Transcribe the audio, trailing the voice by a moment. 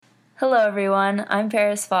Hello, everyone. I'm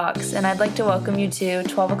Paris Fox, and I'd like to welcome you to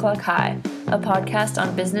 12 O'Clock High, a podcast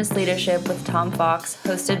on business leadership with Tom Fox,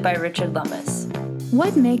 hosted by Richard Lummis.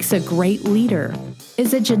 What makes a great leader?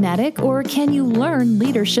 Is it genetic, or can you learn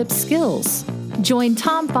leadership skills? Join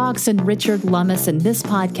Tom Fox and Richard Lummis in this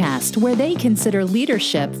podcast, where they consider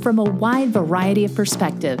leadership from a wide variety of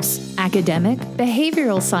perspectives: academic,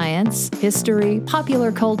 behavioral science, history,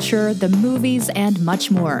 popular culture, the movies, and much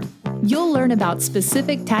more. You'll learn about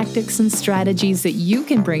specific tactics and strategies that you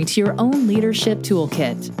can bring to your own leadership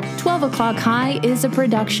toolkit. 12 O'Clock High is a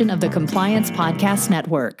production of the Compliance Podcast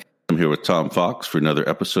Network. I'm here with Tom Fox for another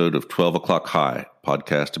episode of 12 O'Clock High,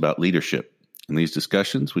 podcast about leadership. In these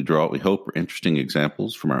discussions, we draw what we hope are interesting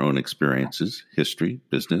examples from our own experiences, history,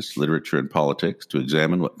 business, literature, and politics to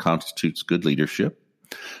examine what constitutes good leadership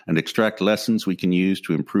and extract lessons we can use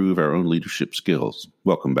to improve our own leadership skills.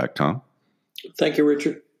 Welcome back, Tom. Thank you,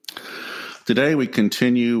 Richard. Today, we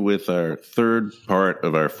continue with our third part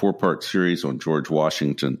of our four-part series on George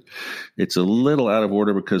Washington. It's a little out of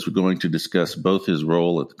order because we're going to discuss both his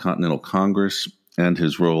role at the Continental Congress and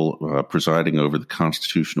his role presiding over the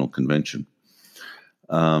Constitutional Convention.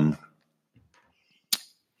 I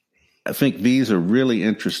think these are really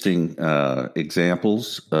interesting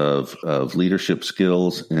examples of leadership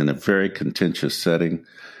skills in a very contentious setting.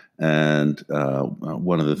 And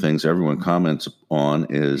one of the things everyone comments on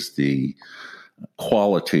is the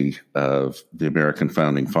quality of the American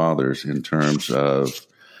founding fathers in terms of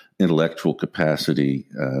intellectual capacity,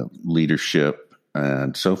 leadership,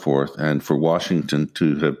 and so forth. And for Washington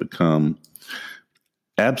to have become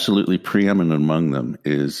absolutely preeminent among them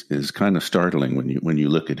is kind of startling when you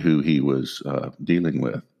look at who he was dealing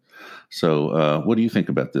with. So what do you think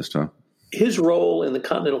about this, Tom? His role in the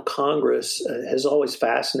Continental Congress has always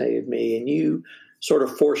fascinated me, and you sort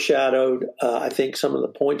of foreshadowed, I think, some of the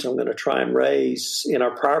points I'm going to try and raise in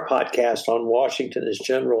our prior podcast on Washington as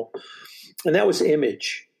general, and that was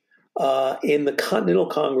image. In the Continental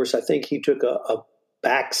Congress, I think he took a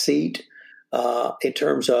back seat in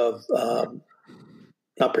terms of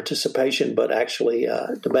not participation, but actually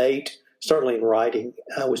debate, certainly in writing.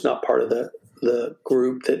 Was not part of the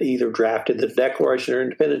group that either drafted the Declaration of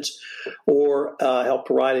Independence or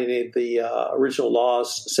helped write any of the original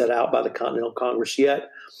laws set out by the Continental Congress.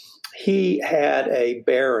 Yet he had a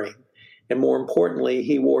bearing, and more importantly,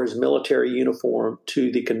 he wore his military uniform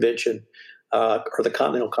to the convention or the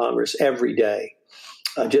Continental Congress every day.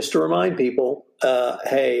 Just to remind people,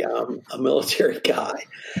 hey, I'm a military guy.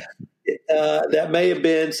 That may have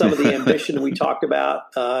been some of the ambition we talked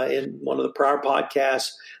about in one of the prior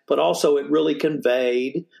podcasts, but also it really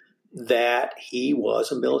conveyed that he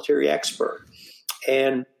was a military expert.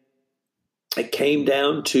 And it came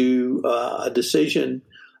down to a decision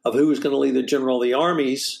of who was going to lead the general of the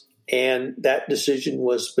armies, and that decision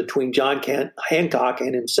was between John Hancock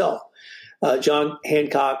and himself. John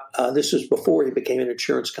Hancock, this was before he became an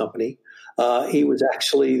insurance company. He was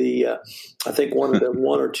actually I think one of the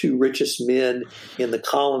one or two richest men in the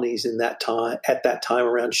colonies at that time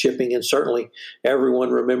around shipping. And certainly everyone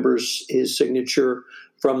remembers his signature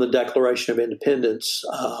from the Declaration of Independence,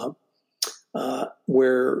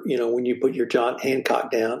 where, when you put your John Hancock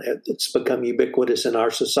down, it's become ubiquitous in our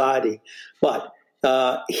society. But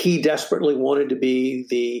he desperately wanted to be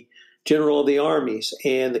the general of the armies,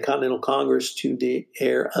 and the Continental Congress, to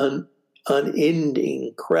their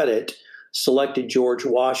unending credit, selected George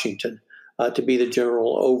Washington to be the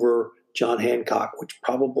general over John Hancock, which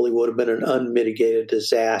probably would have been an unmitigated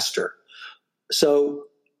disaster. So,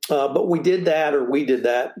 but we did that.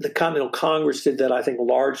 The Continental Congress did that, I think,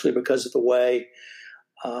 largely because of the way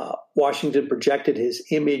Washington projected his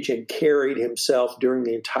image and carried himself during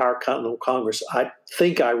the entire Continental Congress. I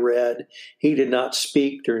think I read he did not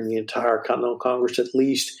speak during the entire Continental Congress, at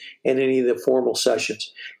least in any of the formal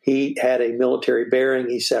sessions. He had a military bearing.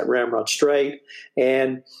 He sat ramrod straight,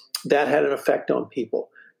 and that had an effect on people.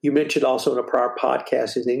 You mentioned also in a prior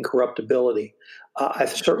podcast his incorruptibility. I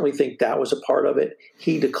certainly think that was a part of it.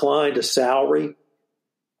 He declined a salary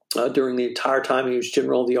during the entire time he was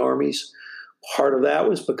general of the armies. Part of that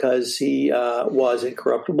was because he was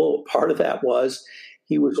incorruptible. Part of that was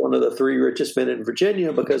he was one of the three richest men in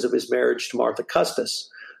Virginia because of his marriage to Martha Custis,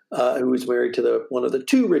 who was married to one of the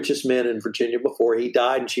two richest men in Virginia before he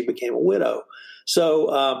died, and she became a widow.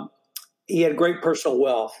 So he had great personal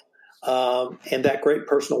wealth, and that great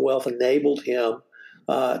personal wealth enabled him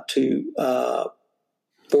to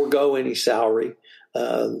forego any salary.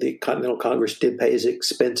 The Continental Congress did pay his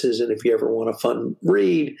expenses, and if you ever want a fun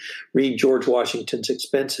read George Washington's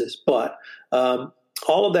expenses. But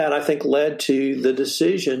all of that, I think, led to the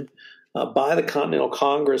decision by the Continental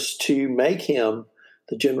Congress to make him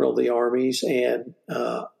the general of the armies. And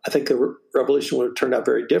I think the revolution would have turned out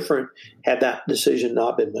very different had that decision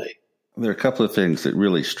not been made. There are a couple of things that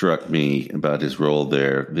really struck me about his role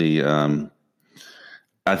there.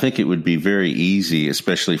 I think it would be very easy,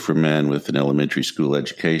 especially for men with an elementary school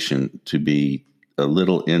education, to be a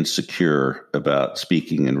little insecure about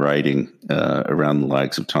speaking and writing around the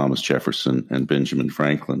likes of Thomas Jefferson and Benjamin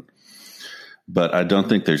Franklin. But I don't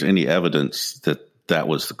think there's any evidence that that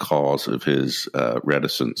was the cause of his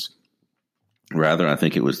reticence. Rather, I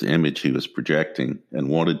think it was the image he was projecting and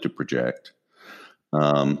wanted to project.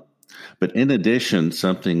 But in addition,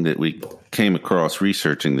 something that we came across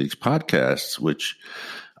researching these podcasts, which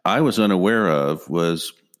I was unaware of,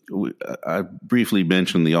 was I briefly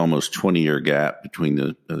mentioned the almost 20-year gap between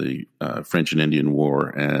the French and Indian War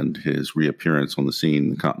and his reappearance on the scene in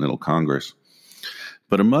the Continental Congress.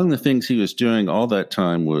 But among the things he was doing all that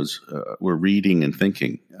time were reading and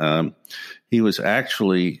thinking. He was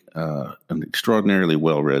actually an extraordinarily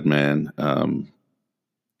well-read man,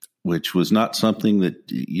 which was not something that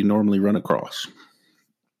you normally run across.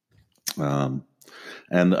 And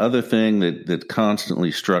the other thing that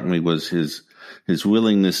constantly struck me was his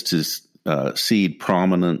willingness to cede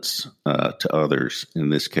prominence to others. In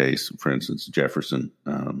this case, for instance, Jefferson,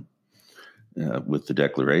 with the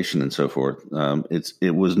Declaration and so forth.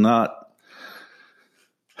 It was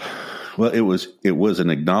an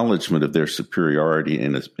acknowledgement of their superiority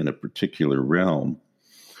in a particular realm.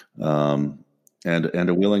 And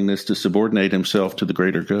a willingness to subordinate himself to the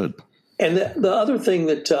greater good. And the other thing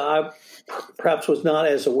that I perhaps was not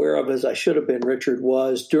as aware of as I should have been, Richard,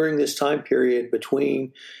 was during this time period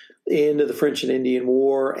between the end of the French and Indian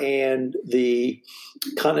War and the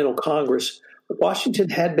Continental Congress, Washington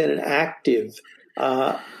had been an active,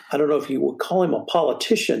 I don't know if you would call him a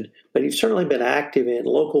politician, but he's certainly been active in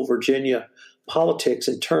local Virginia politics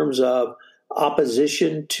in terms of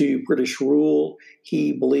opposition to British rule.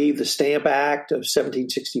 He believed the Stamp Act of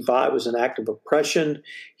 1765 was an act of oppression.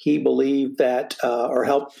 He believed that,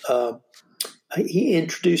 he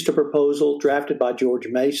introduced a proposal drafted by George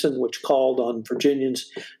Mason, which called on Virginians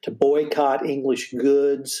to boycott English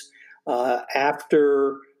goods.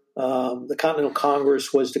 After the Continental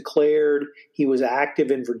Congress was declared, he was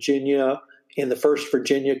active in Virginia in the First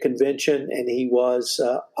Virginia Convention, and he was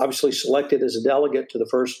obviously selected as a delegate to the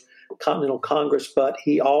First Continental Congress, but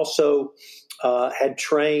he also had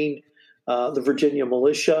trained the Virginia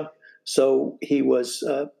militia, so he was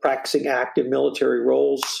practicing active military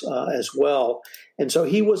roles as well. And so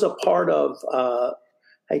he was a part of, I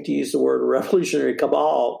hate to use the word revolutionary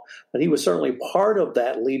cabal, but he was certainly part of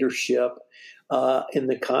that leadership in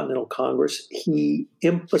the Continental Congress. He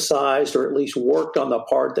emphasized, or at least worked on the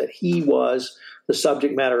part that he was the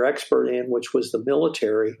subject matter expert in, which was the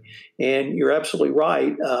military. And you're absolutely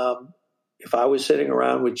right. If I was sitting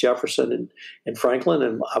around with Jefferson and Franklin,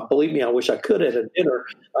 and believe me, I wish I could at a dinner,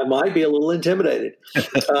 I might be a little intimidated.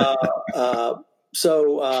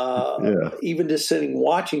 Even just sitting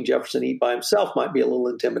watching Jefferson eat by himself might be a little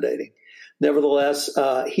intimidating. Nevertheless,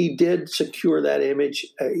 he did secure that image.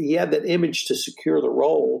 He had that image to secure the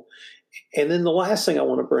role. And then the last thing I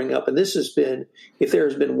want to bring up, and this has been, if there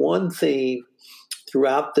has been one theme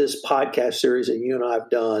throughout this podcast series that you and I have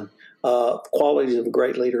done, qualities of a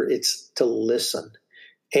great leader, it's to listen.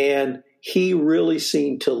 And he really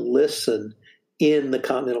seemed to listen in the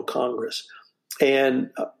Continental Congress. And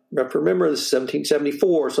remember, this is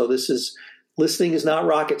 1774, so listening is not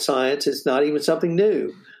rocket science. It's not even something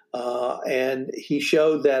new. And he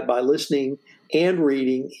showed that by listening and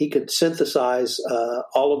reading, he could synthesize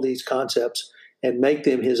all of these concepts and make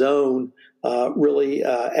them his own,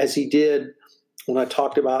 as he did when I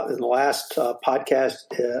talked about in the last podcast,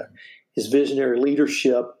 his visionary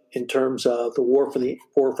leadership in terms of the war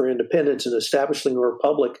for independence and establishing a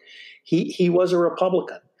republic. He was a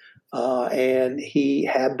Republican, and he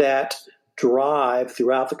had that drive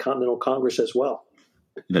throughout the Continental Congress as well.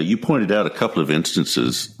 You pointed out a couple of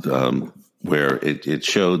instances where it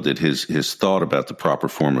showed that his thought about the proper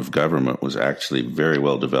form of government was actually very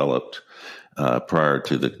well developed prior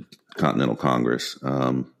to the Continental Congress.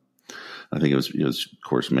 I think it was, of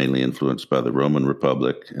course, mainly influenced by the Roman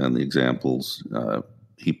Republic and the examples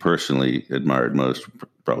he personally admired most,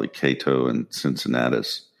 probably Cato and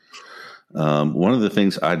Cincinnatus. One of the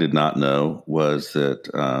things I did not know was that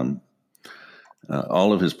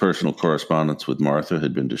all of his personal correspondence with Martha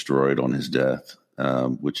had been destroyed on his death,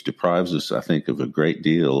 which deprives us, I think, of a great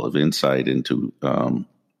deal of insight into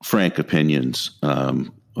frank opinions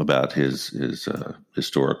about his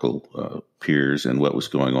historical peers and what was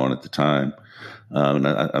going on at the time. And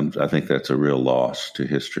I think that's a real loss to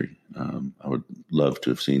history. I would love to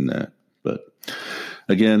have seen that. But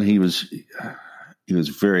again, he was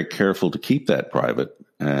very careful to keep that private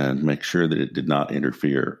and make sure that it did not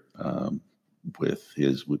interfere with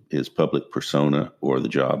his public persona or the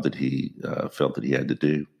job that he felt that he had to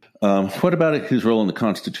do. What about his role in the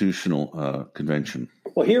Constitutional Convention?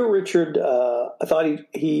 Well, here, Richard, I thought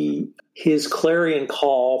his clarion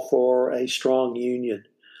call for a strong union.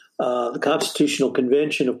 The Constitutional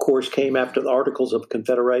Convention, of course, came after the Articles of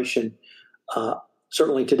Confederation.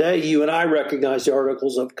 Certainly today, you and I recognize the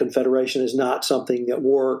Articles of Confederation as not something that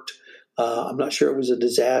worked. I'm not sure it was a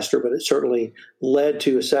disaster, but it certainly led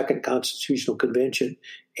to a second Constitutional Convention.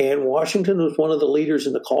 And Washington was one of the leaders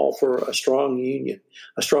in the call for a strong union,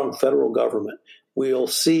 a strong federal government. We'll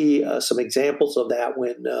see some examples of that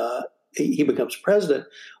when he becomes president.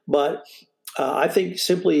 But I think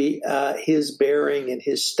simply his bearing and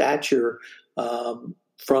his stature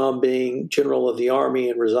from being general of the Army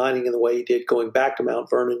and resigning in the way he did, going back to Mount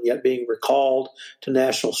Vernon, yet being recalled to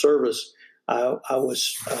national service, I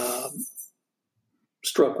was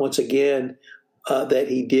struck once again that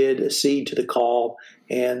he did accede to the call.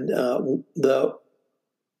 And to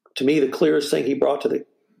me, the clearest thing he brought to the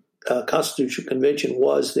Constitutional Convention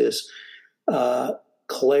was this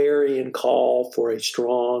clarion call for a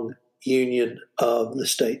strong union of the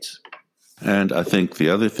states. And I think the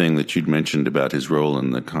other thing that you'd mentioned about his role in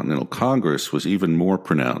the Continental Congress was even more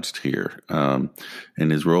pronounced here. In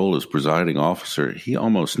his role as presiding officer, he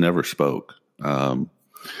almost never spoke.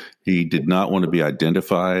 He did not want to be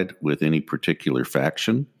identified with any particular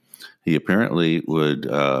faction. He apparently would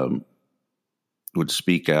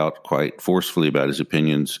speak out quite forcefully about his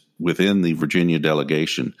opinions within the Virginia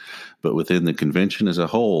delegation, but within the convention as a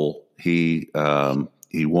whole, he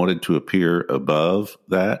wanted to appear above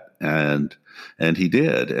that, and he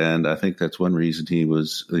did. And I think that's one reason he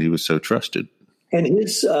was so trusted. And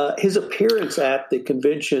his appearance at the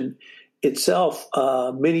convention itself,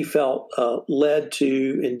 many felt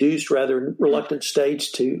induced rather reluctant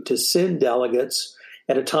states to send delegates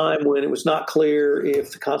at a time when it was not clear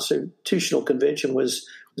if the Constitutional Convention was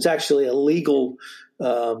actually a legal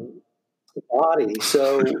body.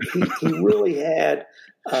 So he really had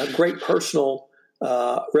a great personal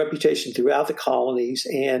reputation throughout the colonies,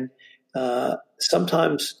 and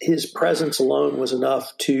sometimes his presence alone was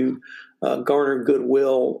enough to garner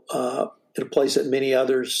goodwill in a place that many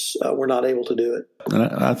others were not able to do it. And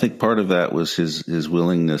I think part of that was his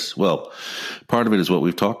willingness. Well, part of it is what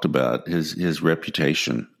we've talked about, his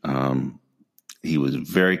reputation. He was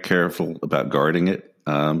very careful about guarding it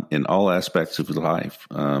in all aspects of his life,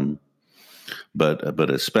 but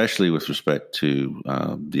especially with respect to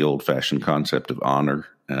the old-fashioned concept of honor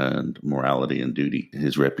and morality and duty.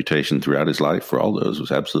 His reputation throughout his life for all those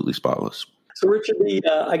was absolutely spotless. So, Richard,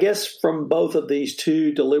 I guess from both of these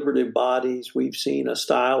two deliberative bodies, we've seen a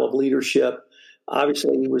style of leadership.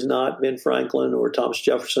 Obviously, he was not Ben Franklin or Thomas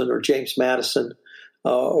Jefferson or James Madison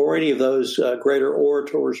or any of those greater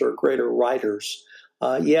orators or greater writers.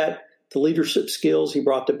 Yet, the leadership skills he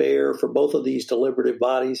brought to bear for both of these deliberative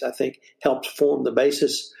bodies, I think, helped form the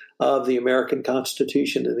basis of the American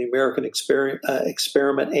Constitution and the American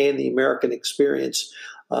experiment and the American experience.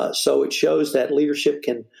 So it shows that leadership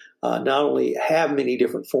can not only have many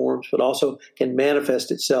different forms, but also can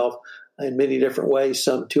manifest itself in many different ways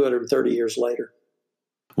some 230 years later.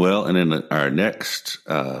 Well, and in our next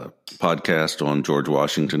podcast on George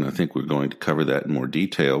Washington, I think we're going to cover that in more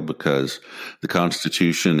detail because the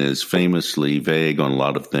Constitution is famously vague on a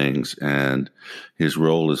lot of things, and his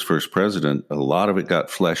role as first president, a lot of it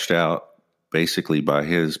got fleshed out basically by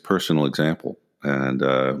his personal example, and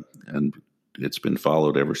it's been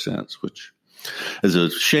followed ever since, which is a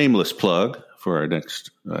shameless plug for our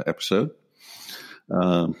next episode.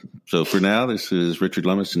 So for now, this is Richard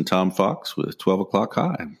Lummis and Tom Fox with 12 O'Clock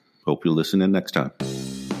High. Hope you'll listen in next time.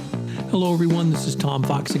 Hello, everyone. This is Tom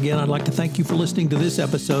Fox again. I'd like to thank you for listening to this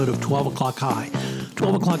episode of 12 O'Clock High.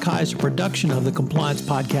 12 O'Clock High is a production of the Compliance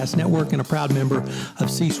Podcast Network and a proud member of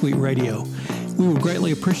C-Suite Radio. We would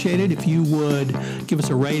greatly appreciate it if you would give us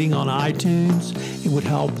a rating on iTunes. It would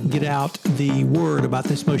help get out the word about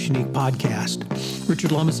this Most Unique podcast.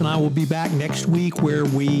 Richard Lummis and I will be back next week where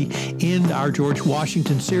we end our George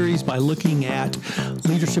Washington series by looking at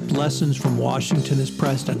leadership lessons from Washington as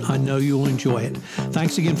president. I know you'll enjoy it.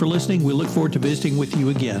 Thanks again for listening. We look forward to visiting with you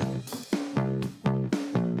again.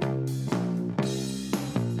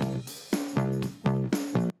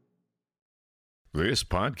 This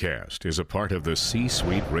podcast is a part of the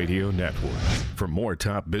C-Suite Radio Network. For more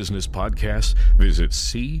top business podcasts, visit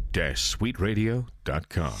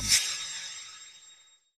c-suiteradio.com.